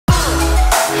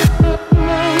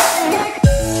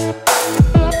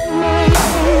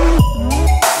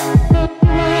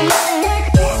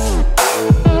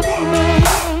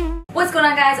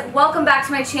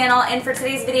to my channel, and for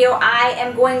today's video I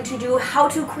am going to do how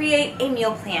to create a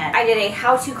meal plan. I did a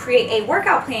how to create a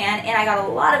workout plan and I got a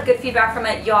lot of good feedback from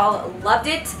it. Y'all loved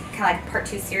it. Kind of like part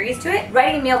 2 series to it.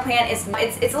 Writing a meal plan is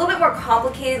it's a little bit more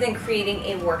complicated than creating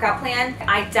a workout plan.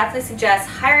 I definitely suggest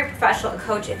hiring a professional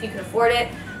coach if you can afford it.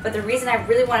 But the reason I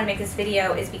really want to make this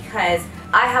video is because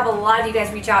I have a lot of you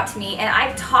guys reach out to me and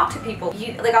I've talked to people.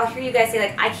 I'll hear you guys say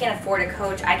like, I can't afford a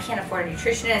coach, I can't afford a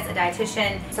nutritionist, a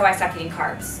dietitian, so I stopped eating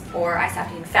carbs, or I stopped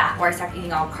eating fat, or I stopped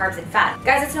eating all carbs and fat.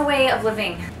 Guys, it's no way of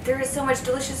living. There is so much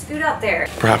delicious food out there.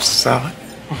 Perhaps a salad?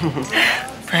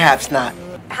 Perhaps not.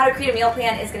 How to create a meal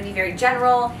plan is going to be very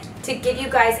general to give you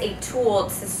guys a tool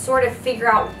to sort of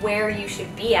figure out where you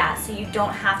should be at so you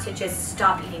don't have to just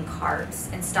stop eating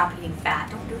carbs and stop eating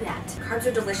fat. Don't do that. Carbs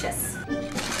are delicious.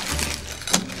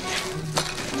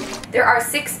 There are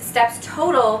 6 steps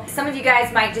total. Some of you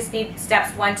guys might just need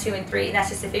steps 1, 2, and 3, and that's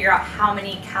just to figure out how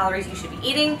many calories you should be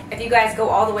eating. If you guys go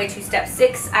all the way to step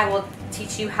 6, I will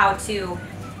teach you how to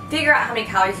figure out how many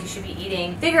calories you should be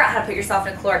eating, figure out how to put yourself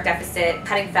in a caloric deficit,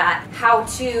 cutting fat, how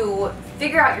to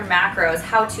figure out your macros,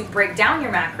 how to break down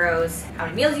your macros, how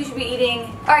many meals you should be eating.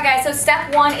 All right guys, so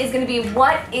step 1 is gonna be,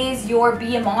 what is your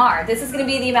BMR? This is gonna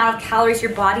be the amount of calories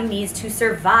your body needs to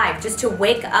survive, just to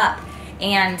wake up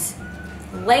and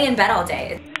lay in bed all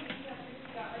day.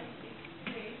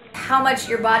 How much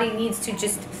your body needs to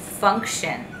just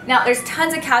function. Now, there's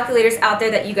tons of calculators out there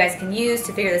that you guys can use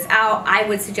to figure this out. I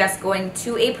would suggest going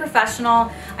to a professional.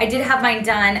 I did have mine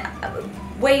done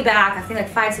way back, I think like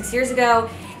 5, 6 years ago,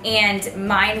 and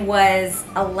mine was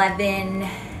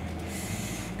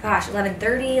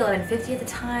 1130, 1150 at the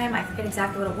time. I forget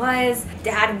exactly what it was.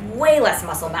 It had way less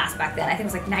muscle mass back then. I think it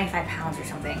was like 95 pounds or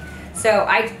something. So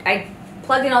I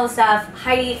plugged in all the stuff.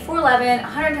 Heidi, 4'11",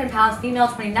 110 pounds, female,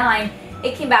 29.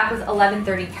 It came back with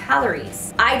 1130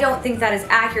 calories. I don't think that is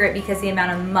accurate because the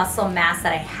amount of muscle mass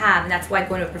that I have, and that's why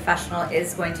going to a professional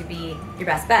is going to be your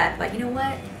best bet. But you know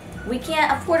what? We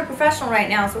can't afford a professional right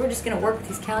now, so we're just gonna work with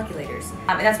these calculators.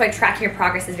 And that's why tracking your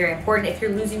progress is very important. If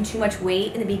you're losing too much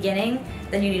weight in the beginning,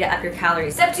 then you need to up your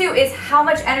calories. Step 2 is, how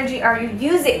much energy are you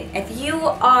using? If you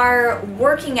are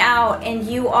working out and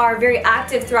you are very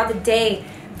active throughout the day,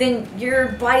 then your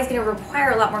body's gonna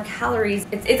require a lot more calories.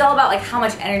 It's all about like how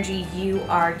much energy you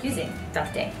are using throughout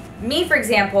the day. Me, for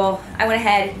example, I went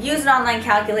ahead, used an online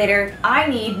calculator. I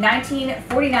need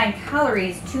 1949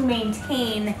 calories to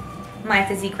maintain my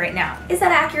physique right now. Is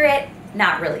that accurate?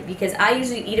 Not really, because I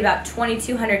usually eat about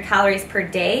 2200 calories per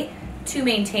day to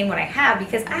maintain what I have,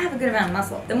 because I have a good amount of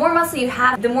muscle. The more muscle you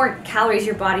have, the more calories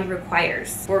your body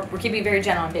requires. We're keeping it very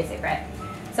general and basic, right?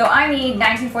 So I need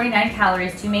 1949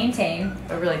 calories to maintain,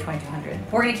 but really 2200.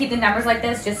 We're gonna keep the numbers like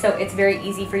this just so it's very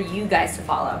easy for you guys to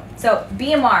follow. So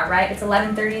BMR, right? It's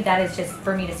 1130, that is just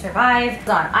for me to survive.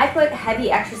 Hold on, I put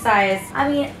heavy exercise. I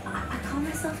mean, I call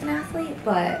myself an athlete,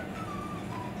 but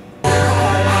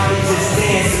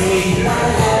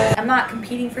I'm not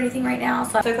competing for anything right now.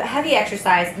 So I put heavy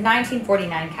exercise,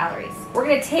 1949 calories. We're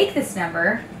gonna take this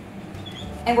number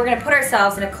and we're gonna put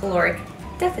ourselves in a caloric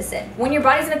deficit. When your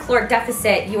body's in a caloric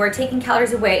deficit, you are taking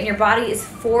calories away and your body is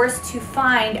forced to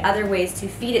find other ways to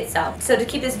feed itself. So to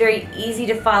keep this very easy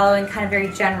to follow and kind of very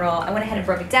general, I went ahead and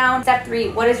broke it down. Step 3,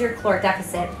 what is your caloric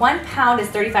deficit? 1 pound is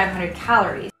 3,500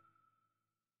 calories.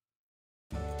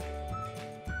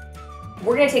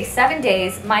 We're gonna take 7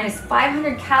 days minus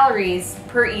 500 calories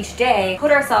per each day,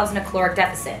 put ourselves in a caloric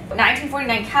deficit.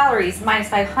 1949 calories minus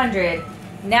 500,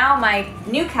 now my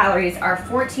new calories are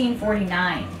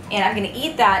 1449. And I'm gonna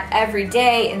eat that every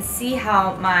day and see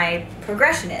how my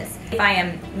progression is. If I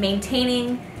am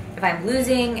maintaining, if I'm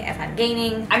losing, if I'm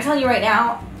gaining. I'm telling you right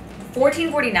now,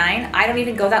 1449, I don't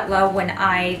even go that low. When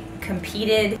I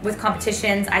competed with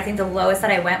competitions, I think the lowest that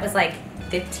I went was like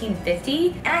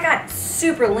 1550, and I got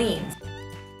super lean.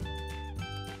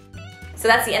 So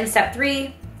that's the end of step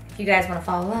 3. If you guys wanna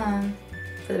follow along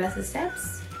for the rest of the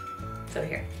steps, it's over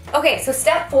here. Okay, so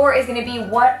step 4 is gonna be,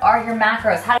 what are your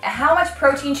macros? How much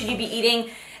protein should you be eating?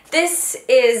 This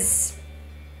is,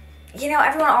 you know,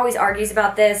 everyone always argues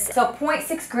about this. So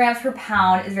 0.6 grams per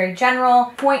pound is very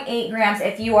general. 0.8 grams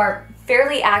if you are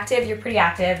fairly active, you're pretty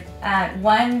active.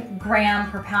 1 gram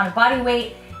per pound of body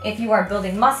weight if you are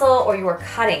building muscle or you are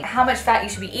cutting. How much fat you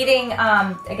should be eating,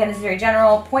 again, this is very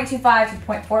general. 0.25 to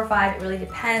 0.45, it really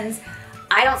depends.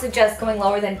 I don't suggest going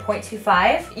lower than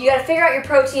 0.25. You gotta figure out your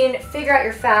protein, figure out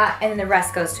your fat, and then the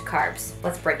rest goes to carbs.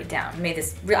 Let's break it down.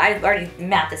 I already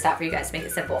mapped this out for you guys to make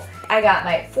it simple. I got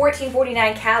my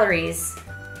 1449 calories.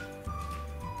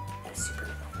 That's super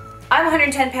low. I'm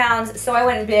 110 pounds, so I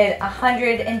went and did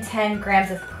 110 grams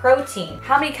of protein.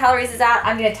 How many calories is that?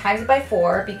 I'm gonna times it by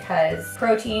 4 because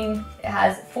protein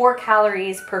has 4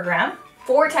 calories per gram.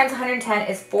 4 times 110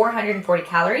 is 440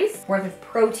 calories worth of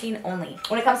protein only.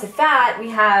 When it comes to fat, we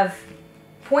have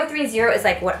 0.30 is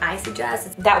like what I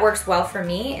suggest. That works well for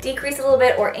me. Decrease a little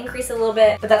bit or increase a little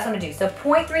bit, but that's what I'm gonna do. So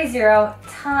 0.30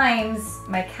 times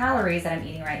my calories that I'm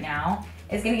eating right now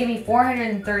is gonna give me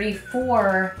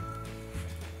 434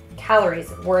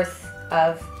 calories worth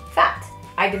of fat.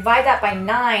 I divide that by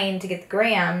 9 to get the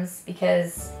grams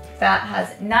because fat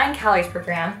has 9 calories per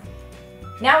gram.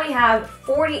 Now we have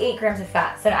 48 grams of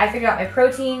fat. So I figured out my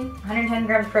protein, 110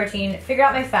 grams of protein, figured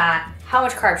out my fat. How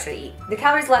much carbs should I eat? The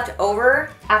calories left over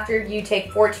after you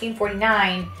take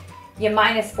 1449, you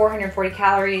minus 440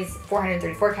 calories,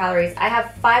 434 calories. I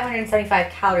have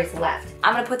 575 calories left.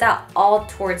 I'm gonna put that all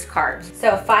towards carbs.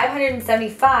 So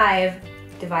 575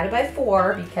 divided by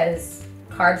 4, because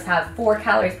carbs have 4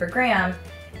 calories per gram,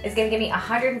 is gonna give me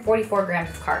 144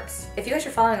 grams of carbs. If you guys are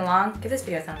following along, give this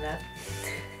video a thumbs up.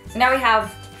 So now we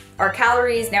have our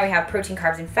calories, now we have protein,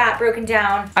 carbs, and fat broken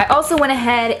down. I also went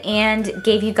ahead and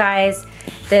gave you guys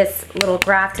this little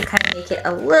graph to kind of make it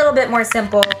a little bit more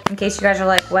simple in case you guys are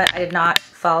like, what, I did not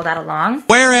follow that along.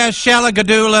 Whereas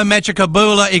Shalagadoola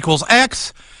Mechakaboola equals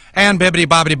X and Bibbidi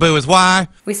Bobbidi Boo is Y.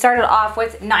 We started off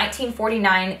with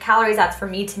 1949 calories. That's for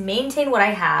me to maintain what I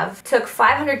have. Took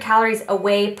 500 calories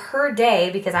away per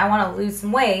day because I want to lose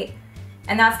some weight.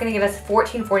 And that's going to give us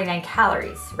 1449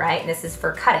 calories, right? And this is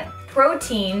for cutting.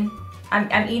 Protein,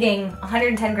 I'm eating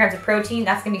 110 grams of protein.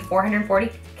 That's going to be 440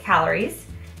 calories.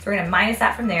 So we're going to minus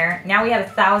that from there. Now we have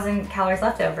 1,000 calories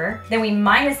left over. Then we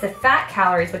minus the fat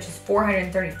calories, which is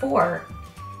 434.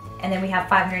 And then we have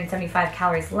 575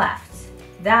 calories left.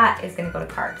 That is going to go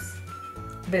to carbs.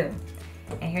 Boom.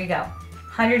 And here you go.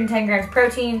 110 grams of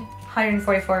protein,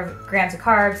 144 grams of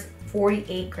carbs,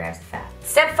 48 grams of fat.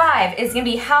 Step 5 is gonna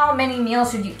be how many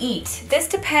meals should you eat? This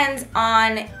depends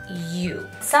on you.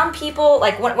 Some people,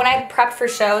 like when I prepped for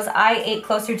shows, I ate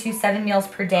closer to 7 meals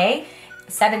per day,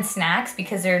 7 snacks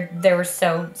because they were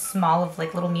so small of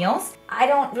like little meals. I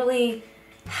don't really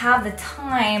have the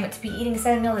time to be eating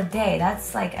 7 meals a day.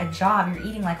 That's like a job. You're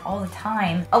eating like all the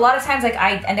time. A lot of times like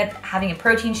I end up having a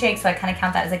protein shake, so I kind of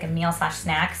count that as like a meal slash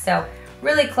snack. So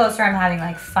really closer, I'm having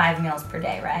like 5 meals per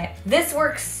day, right? This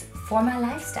works for my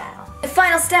lifestyle. The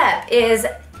final step is,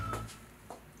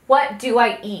 what do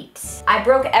I eat? I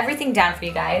broke everything down for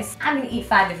you guys. I'm gonna eat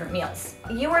 5 different meals.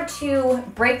 You are to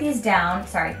break these down,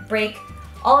 break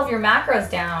all of your macros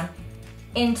down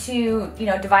into,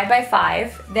 divide by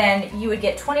 5, then you would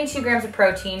get 22 grams of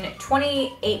protein,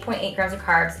 28.8 grams of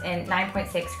carbs, and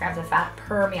 9.6 grams of fat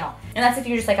per meal. And that's if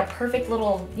you're just like a perfect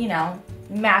little,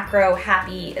 macro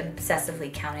happy,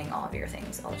 obsessively counting all of your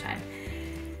things all the time.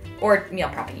 Or meal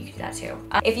prepping, you can do that too.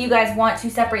 If you guys want to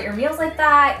separate your meals like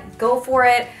that, go for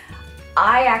it.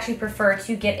 I actually prefer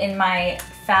to get in my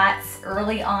fats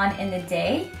early on in the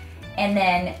day and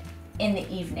then in the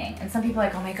evening. And some people are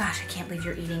like, oh my gosh, I can't believe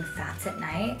you're eating fats at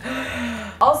night.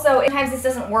 Also, sometimes this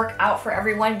doesn't work out for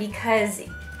everyone because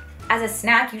as a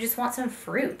snack, you just want some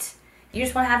fruit. You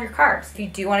just want to have your carbs. If you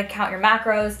do want to count your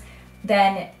macros,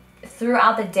 then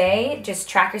throughout the day, just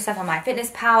track yourself on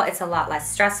MyFitnessPal. It's a lot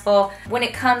less stressful. When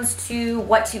it comes to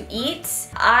what to eat,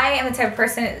 I am the type of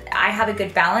person, I have a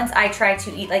good balance. I try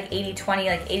to eat like 80-20,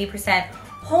 like 80%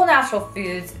 whole natural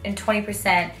foods and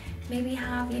 20% maybe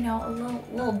have, a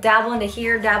little dabble into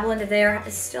here, dabble into there,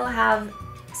 still have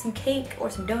some cake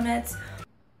or some donuts.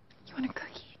 You want a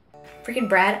cookie? Freaking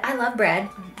bread. I love bread.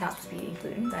 I'm not supposed to be eating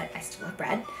gluten, but I still love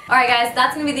bread. Alright guys,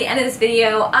 that's gonna be the end of this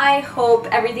video. I hope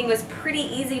everything was pretty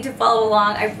easy to follow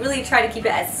along. I really try to keep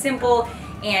it as simple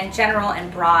and general and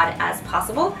broad as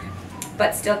possible,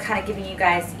 but still kind of giving you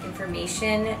guys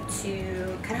information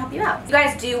to kind of help you out. If you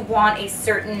guys do want a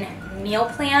certain meal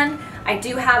plan, I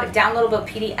do have downloadable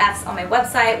PDFs on my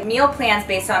website, meal plans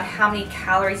based on how many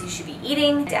calories you should be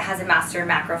eating. It has a master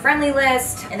macro friendly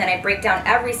list, and then I break down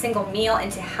every single meal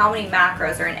into how many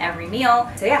macros are in every meal.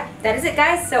 So yeah, that is it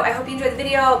guys. So I hope you enjoyed the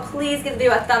video. Please give the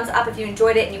video a thumbs up if you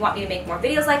enjoyed it and you want me to make more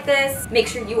videos like this. Make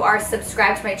sure you are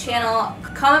subscribed to my channel.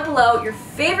 Comment below your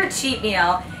favorite cheat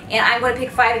meal, and I'm going to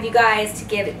pick 5 of you guys to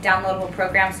give downloadable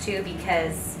programs to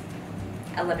because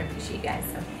I love and appreciate you guys.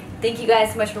 So thank you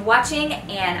guys so much for watching,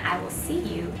 and I will see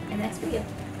you in the next video.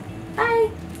 Bye!